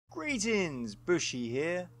Greetings, Bushy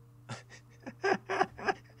here.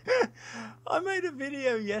 I made a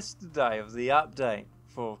video yesterday of the update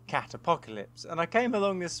for Cat Apocalypse, and I came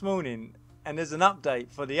along this morning and there's an update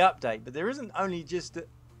for the update, but there isn't only just a...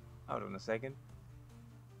 Hold on a second.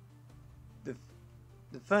 The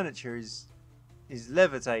furniture is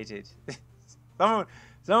levitated.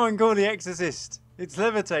 Someone call the Exorcist. It's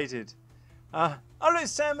levitated. Oh look,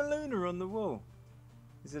 Sam and Luna on the wall.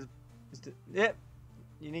 Yep.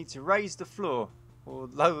 You need to raise the floor or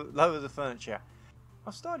lower the furniture.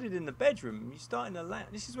 I've started in the bedroom. You start in the lounge.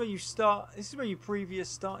 This is where you start. This is where you previous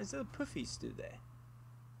start. Is there a puffy still there?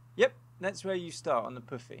 Yep, that's where you start, on the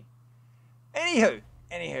puffy. Anywho.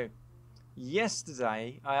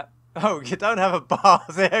 Yesterday, oh, you don't have a bar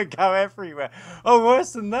there. Go everywhere. Oh,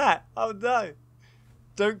 worse than that. Oh no.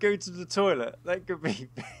 Don't go to the toilet. That could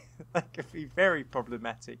be very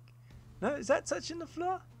problematic. No, is that touching the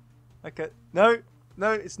floor? Okay.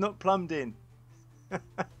 No, it's not plumbed in.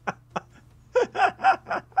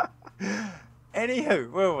 Anywho,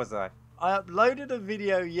 where was I? I uploaded a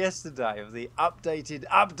video yesterday of the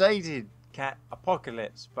updated Cat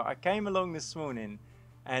Apocalypse, but I came along this morning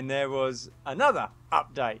and there was another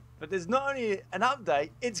update. But there's not only an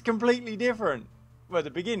update, it's completely different. Well, the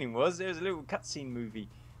beginning was, there was a little cutscene movie,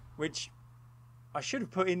 which I should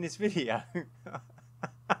have put in this video.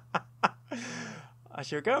 I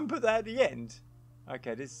shall go and put that at the end.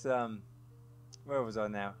 Okay, this, where was I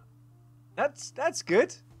now? That's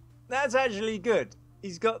good. That's actually good.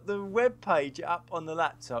 He's got the web page up on the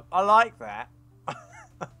laptop. I like that.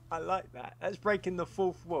 I like that. That's breaking the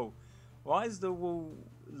fourth wall. Why is the wall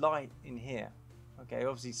light in here? Okay,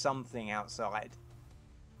 obviously something outside.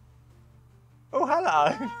 Oh,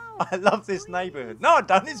 hello. I love this neighbourhood. No, I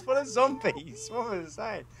don't. It's full of zombies. What was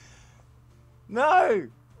I saying? No.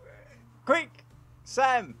 Quick,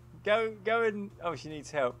 Sam. Go and... Oh, she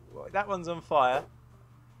needs help. That one's on fire.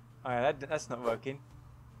 Oh, yeah, that's not working.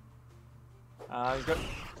 He's got...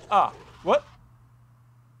 Ah, what?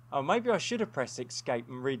 Oh, maybe I should have pressed escape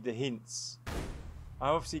and read the hints. I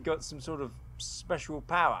obviously got some sort of special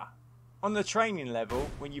power. On the training level,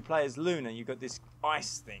 when you play as Luna, you got this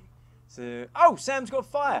ice thing. So, oh, Sam's got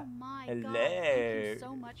fire. Oh my Hello, God. Thank you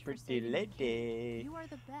so much pretty for lady. You are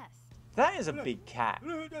the best. That is a big cat.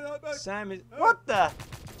 Sam is... What the?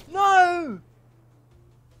 No!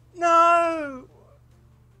 No!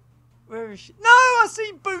 Where is she? No! I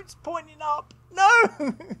see boots pointing up. No!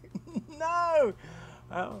 No!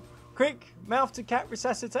 Oh, quick, mouth to cat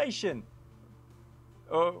resuscitation.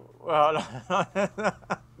 Oh, well,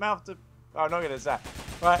 mouth to... Oh, I'm not going to say.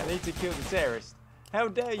 Right, I need to kill the terrorist. How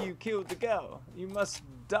dare you kill the girl? You must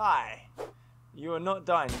die. You are not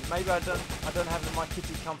dying. Maybe I don't have my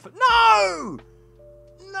kitty comfort. No!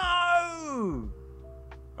 No!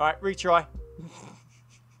 Alright, retry.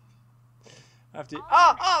 I have to...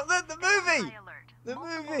 Oh, the movie! The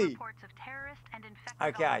movie!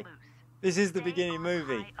 Okay. This is the beginning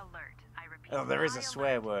movie. Oh, there is a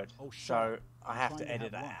swear word. So I have to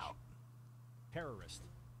edit that out. Terrorist.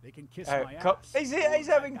 They can kiss my ass. He's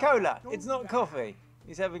having cola. It's not coffee.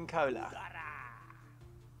 He's having cola.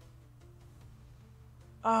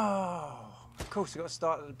 Oh, of course we've got to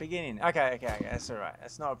start at the beginning. Okay, that's alright.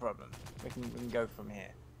 That's not a problem. We can go from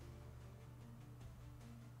here.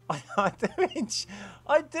 I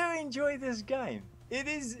do enjoy this game. It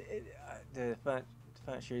is... the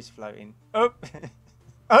furniture is floating. Oh!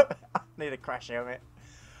 Oh! I need a crash helmet.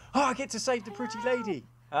 Oh, I get to save the pretty lady.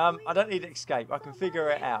 I don't need to escape. I can figure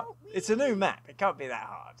it out. It's a new map. It can't be that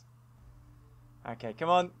hard. Okay, come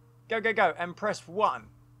on. Go. And press 1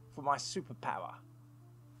 for my superpower.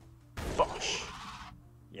 Bosh.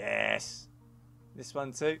 Yes. This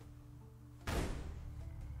one too.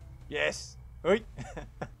 Yes. Oi.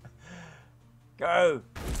 Go.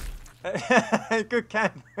 Good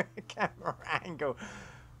camera angle.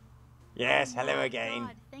 Yes, hello again.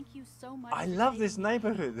 God, thank you so much. I love this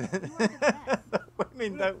neighbourhood. The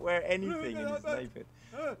women don't wear anything in this neighbourhood.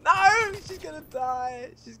 No, she's gonna die.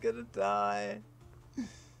 She's gonna die.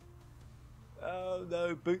 Oh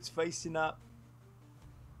no, boots facing up.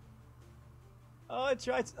 Oh, I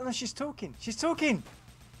tried to... Oh, no, she's talking. She's talking.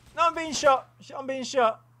 No, I'm being shot. I'm being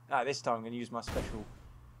shot. Ah, this time I'm going to use my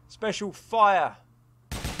special fire.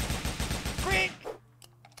 Quick!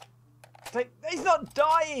 He's not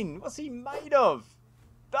dying. What's he made of?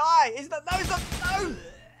 Die. Is that... No, he's not... No!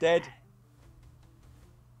 Dead.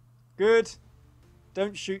 Good.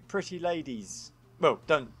 Don't shoot pretty ladies. Well,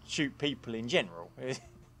 don't shoot people in general.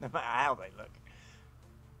 No matter how they look.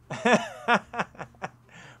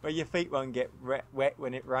 Where your feet won't get wet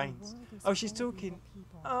when it rains. Oh, she's talking.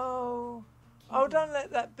 Oh, don't let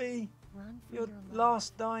that be. Run for Your your life.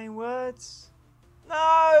 last dying words?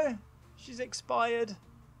 No! She's expired.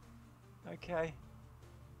 Okay.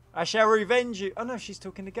 I shall revenge you. Oh no, she's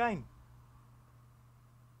talking again.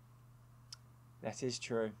 That is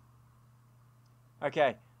true.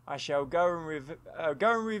 Okay. I shall go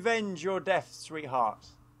and revenge your death, sweetheart.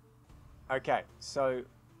 Okay, so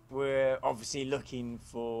we're obviously looking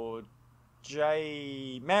for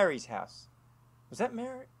Mary's house. Was that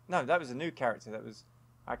Mary? No, that was a new character. That was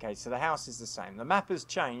okay. So the house is the same. The map has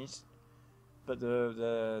changed, but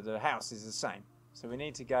the house is the same. So we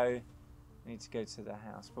need to go. We need to go to the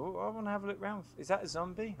house. But I want to have a look around. Is that a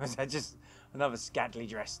zombie? Or is that just another scantily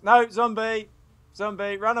dressed? No, zombie,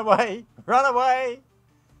 zombie, run away, run away.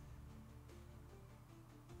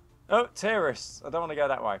 Oh, terrorists. I don't want to go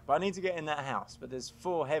that way. But I need to get in that house. But there's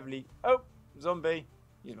 4 heavily... Oh, zombie.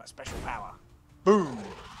 Use my special power. Boom.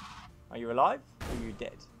 Are you alive? Or are you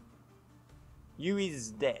dead? You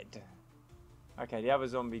is dead. Okay, the other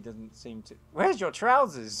zombie doesn't seem to... Where's your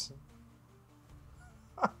trousers?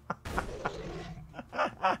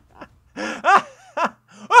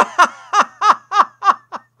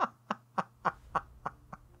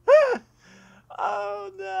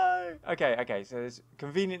 Oh no! Okay, so there's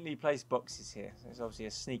conveniently placed boxes here. So there's obviously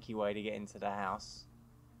a sneaky way to get into the house.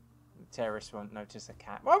 The terrorists won't notice a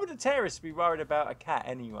cat. Why would the terrorists be worried about a cat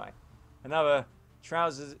anyway? Another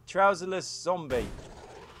trouserless zombie.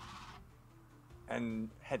 And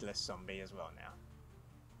headless zombie as well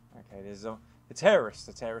now. Okay, there's the terrorists.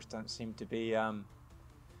 The terrorists don't seem to be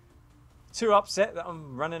too upset that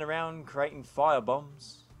I'm running around creating fire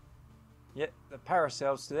bombs. Yep, the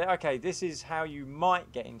parasail's still there. Okay, this is how you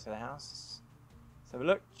might get into the house. Let's have a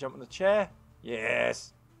look. Jump on the chair.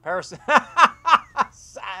 Yes. Parasail.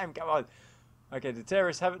 Sam, come on. Okay, the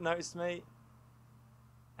terrorists haven't noticed me.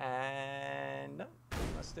 And no, am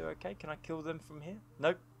I still okay? Can I kill them from here?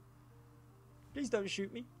 Nope. Please don't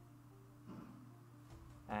shoot me.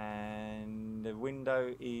 And the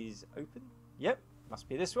window is open. Yep, must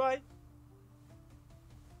be this way.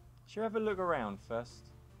 Should we have a look around first?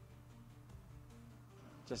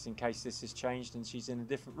 Just in case this has changed and she's in a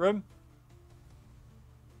different room.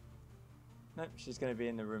 Nope, she's going to be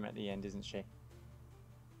in the room at the end, isn't she?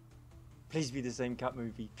 Please be the same cut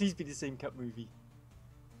movie. Please be the same cut movie.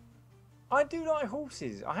 I do like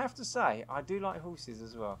horses. I have to say, I do like horses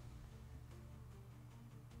as well.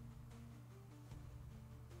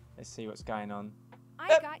 Let's see what's going on. I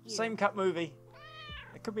got you. Same cut movie.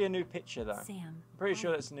 It could be a new picture though. Sam, I'm pretty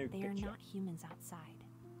sure that's a new they picture. are not humans outside.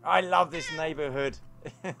 I love this neighborhood.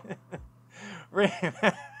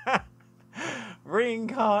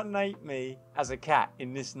 Reincarnate me as a cat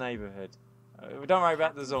in this neighborhood. Don't worry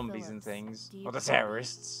about the zombies and things. Or the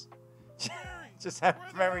terrorists. Just have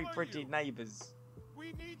very pretty neighbors.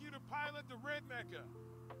 We need you to pilot the Red Mecha.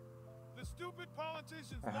 The stupid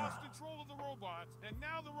politicians lost control of the robots, and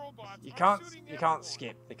now the robots You are can't shooting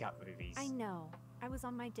skip the cut movies. I know. I was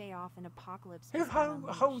on my day off and Apocalypse. Who was on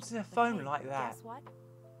Unleashed, holds their but phone hey, like that? Guess what?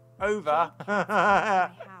 Over.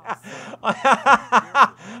 house.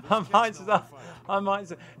 I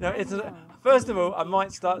might. No, it's first of all, I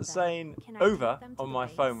might start saying over on my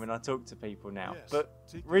phone when I talk to people now. But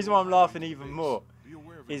the reason why I'm laughing even more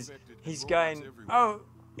is he's going, "Oh,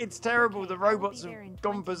 it's terrible. The robots have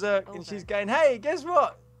gone berserk," and she's going, "Hey, guess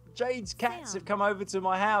what? Jade's cats have come over to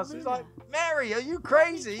my house." It's like, Mary, are you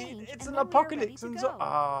crazy? It's an apocalypse. And so,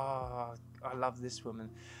 oh, I love this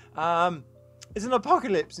woman. It's an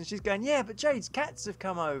apocalypse, and she's going, yeah, but Jade's cats have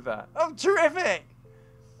come over. Oh, terrific!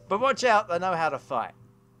 But watch out, they know how to fight.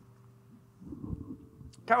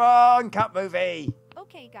 Come on, cut movie.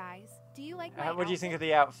 Okay, guys. Do you like my What do you think of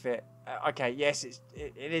the outfit? Okay, yes, it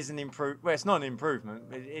is an improvement. Well, it's not an improvement.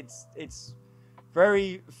 It's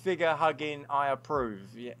very figure hugging. I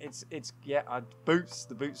approve. Yeah, boots.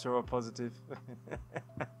 The boots are all positive.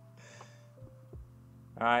 All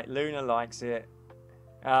right, Luna likes it.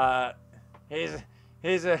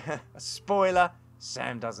 Here's a spoiler.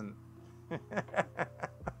 Sam doesn't.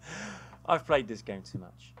 I've played this game too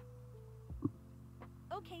much.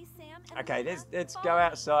 Okay, Sam. And Okay, Luna, let's go follow me.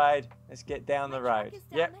 outside. Let's get down the My truck road. is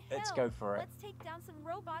down Yep, the let's hill. go for it. Let's take down some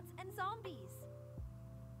robots and zombies.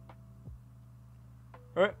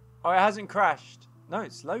 Oh, it hasn't crashed. No,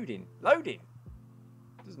 it's loading. Loading.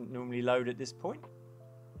 It doesn't normally load at this point.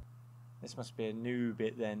 This must be a new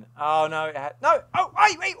bit then. Oh no, it had no. Oh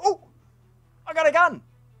wait. Oh, I got a gun.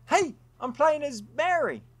 Hey, I'm playing as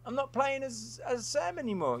Mary. I'm not playing as Sam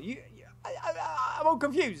anymore. I'm all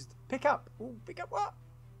confused. Pick up. Ooh, pick up what?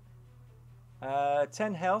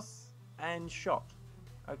 10 health and shot.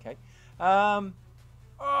 Okay.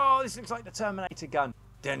 Oh, this looks like the Terminator gun.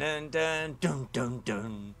 Dun dun dun dun dun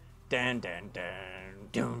dun. Dun dun dun.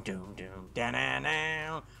 Doom doom doom. Down down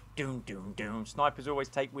down. Doom doom doom. Snipers always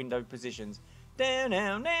take window positions. Down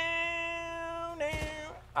down down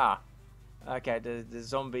down. Ah. Okay, the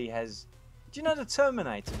zombie has... Do you know the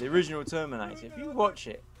Terminator, the original Terminator? If you watch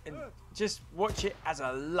it, and just watch it as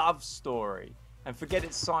a love story, and forget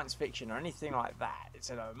it's science fiction or anything like that. It's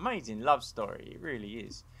an amazing love story, it really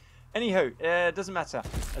is. Anywho, doesn't matter.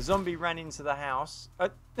 A zombie ran into the house.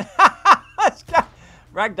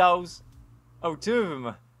 Ragdolls. Oh, two of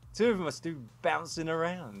them are still bouncing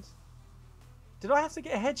around. Did I have to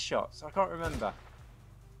get headshots? I can't remember.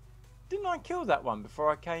 Didn't I kill that one before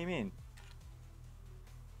I came in?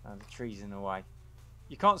 Oh, the tree's in the way.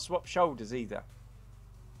 You can't swap shoulders either.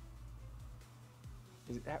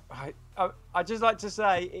 I just like to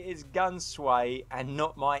say it is gun sway and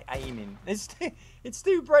not my aiming. It's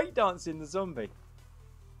still breakdancing the zombie.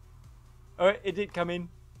 Oh, it did come in.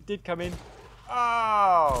 It did come in.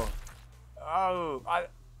 Oh, I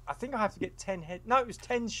think I have to get 10 head. No, it was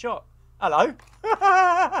 10 shot. Hello.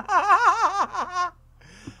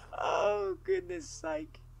 Oh goodness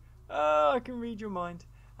sake. Oh, I can read your mind.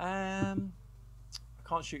 I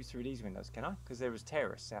can't shoot through these windows, can I? Because there was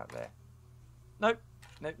terrorists out there. Nope.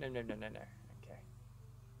 No. Okay.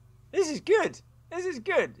 This is good. This is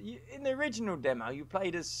good. In the original demo, you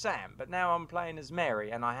played as Sam, but now I'm playing as Mary,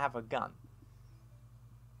 and I have a gun.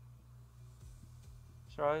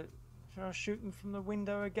 Should I shoot them from the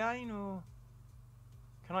window again, or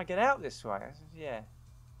can I get out this way? Yeah.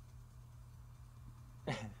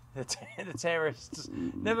 the terrorists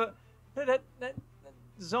never. That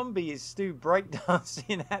zombie is still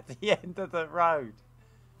breakdancing at the end of the road.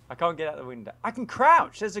 I can't get out the window. I can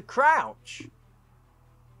crouch. There's a crouch.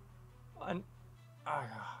 And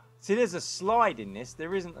see, there's a slide in this.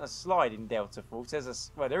 There isn't a slide in Delta Force.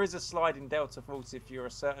 There is a slide in Delta Force if you're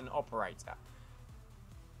a certain operator.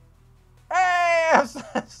 Hey, I'm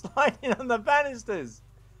sliding on the banisters.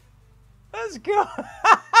 Let's go.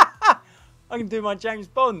 I can do my James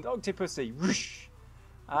Bond Octopussy. Whoosh.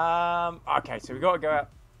 Okay, so we got to go out.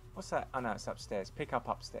 What's that? Oh no, it's upstairs. Pick up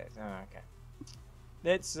upstairs. Oh, okay.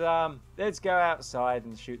 Let's go outside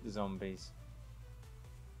and shoot the zombies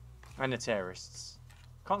and the terrorists.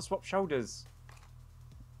 Can't swap shoulders.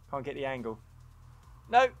 Can't get the angle.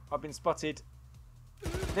 No, I've been spotted.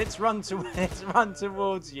 Let's run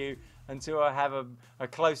towards you until I have a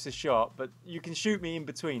closer shot. But you can shoot me in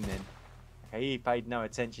between then. Okay, he paid no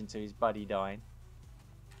attention to his buddy dying.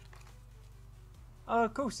 Oh,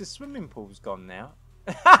 of course, the swimming pool's gone now.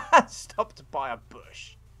 Stopped by a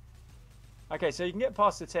bush. Okay, so you can get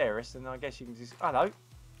past the terrorist, and I guess you can just... Hello.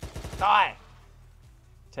 Die!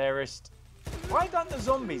 Terrorist. Why don't the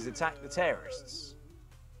zombies attack the terrorists?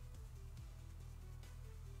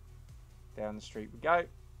 Down the street we go.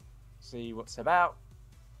 See what's about.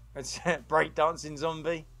 It's a breakdancing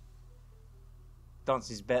zombie.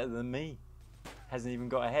 Dances better than me. Hasn't even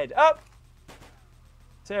got a head. Up!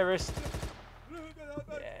 Terrorist.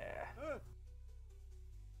 Yeah.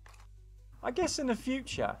 I guess in the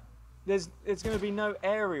future, there's going to be no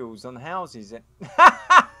aerials on houses.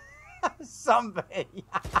 Zombie.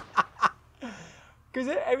 Because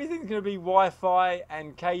everything's going to be Wi-Fi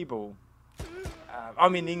and cable.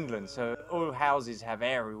 I'm in England, so all houses have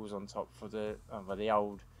aerials on top for the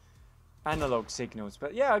old analog signals.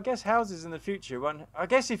 But yeah, I guess houses in the future. I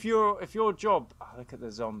guess if your job, oh, look at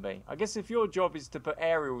the zombie. I guess if your job is to put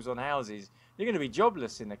aerials on houses, you're going to be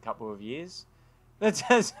jobless in a couple of years. The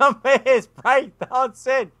zombie is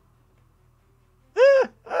breakdancing.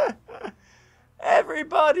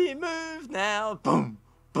 Everybody move now. Boom,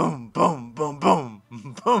 boom, boom, boom, boom,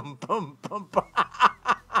 boom, boom, boom, boom.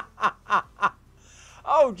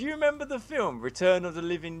 Oh, do you remember the film Return of the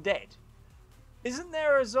Living Dead? Isn't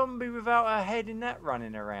there a zombie without a head in that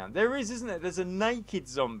running around? There is, isn't there? There's a naked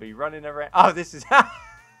zombie running around. Oh, this is...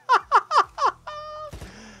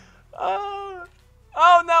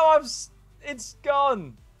 Oh no, it's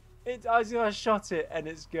gone. I shot it and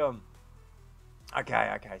it's gone.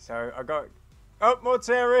 Okay, so I got... Oh, more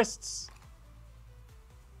terrorists.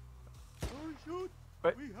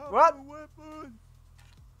 But, what?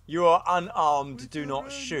 You are unarmed, do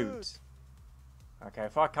not shoot. Okay,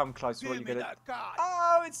 if I come close, what are you going to...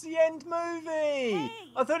 Oh, it's the end movie! Hey,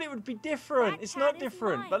 I thought it would be different. that It's cat not is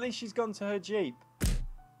different, mine. but at least she's gone to her Jeep.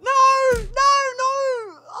 No!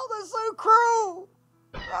 Oh, that's so cruel!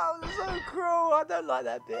 Oh, that's so cruel. I don't like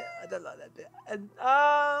that bit. And,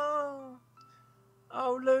 oh,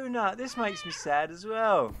 Luna, this makes me sad as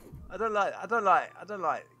well. I don't like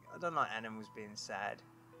animals being sad.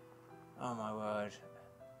 Oh my word.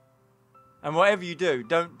 And whatever you do,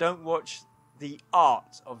 don't watch the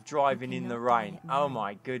art of driving in the rain. Oh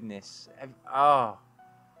my goodness. Oh.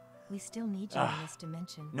 We still need you in this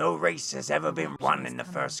dimension. No race has ever been won in the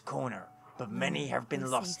first corner, but many have been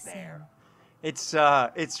lost there. It's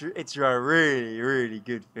a really, really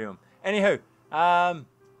good film. Anywho,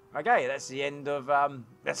 okay, that's the end of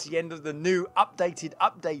the new updated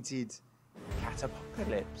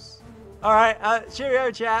Catapocalypse. All right,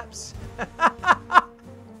 cheerio, chaps.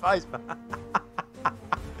 Bye,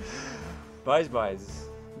 bye,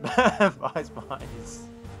 bye, bye.